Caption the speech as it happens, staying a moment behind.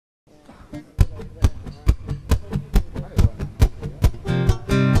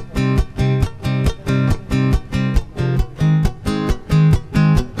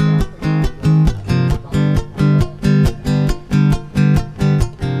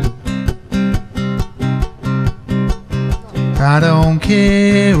I don't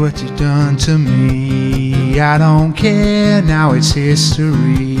care what you've done to me. I don't care, now it's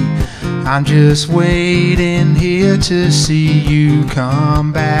history. I'm just waiting here to see you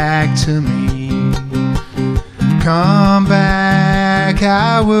come back to me. Come back,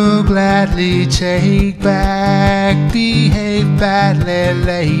 I will gladly take back. Behave badly,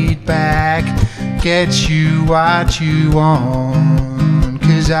 laid back. Get you what you want,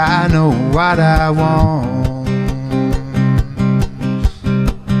 'cause I know what I want.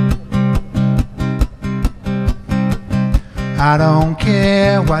 I don't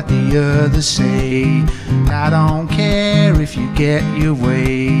care what the others say. I don't care if you get your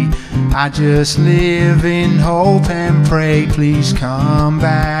way. I just live in hope and pray. Please come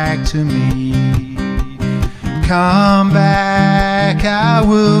back to me. Come back, I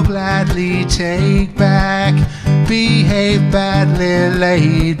will gladly take back. Behave badly,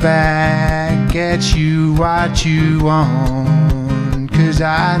 laid back. Get you what you want, 'cause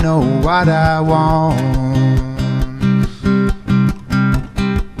I know what I want.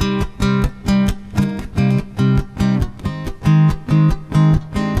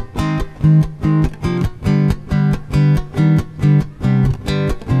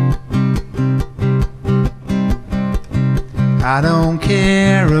 I don't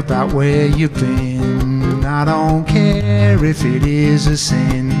care about where you've been. I don't care if it is a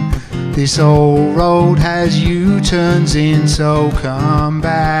sin. This old road has U-turns in, so come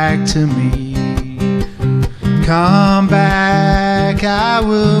back to me. Come back, I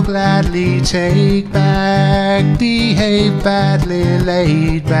will gladly take back. Behave badly,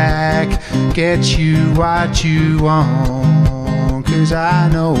 laid back. Get you what you want, 'cause I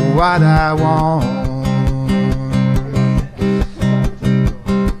know what I want.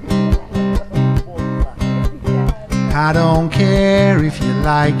 I don't care if you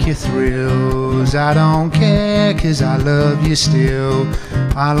like your thrills. I don't care, 'cause I love you still.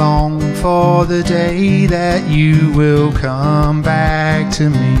 I long for the day that you will come back to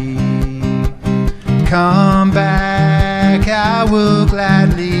me. Come back, I will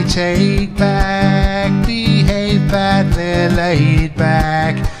gladly take back. Behave badly, laid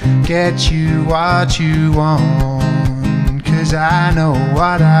back. Get you what you want, 'cause I know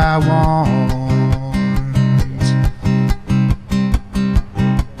what I want.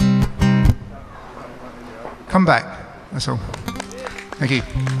 Come back, that's all. Thank you.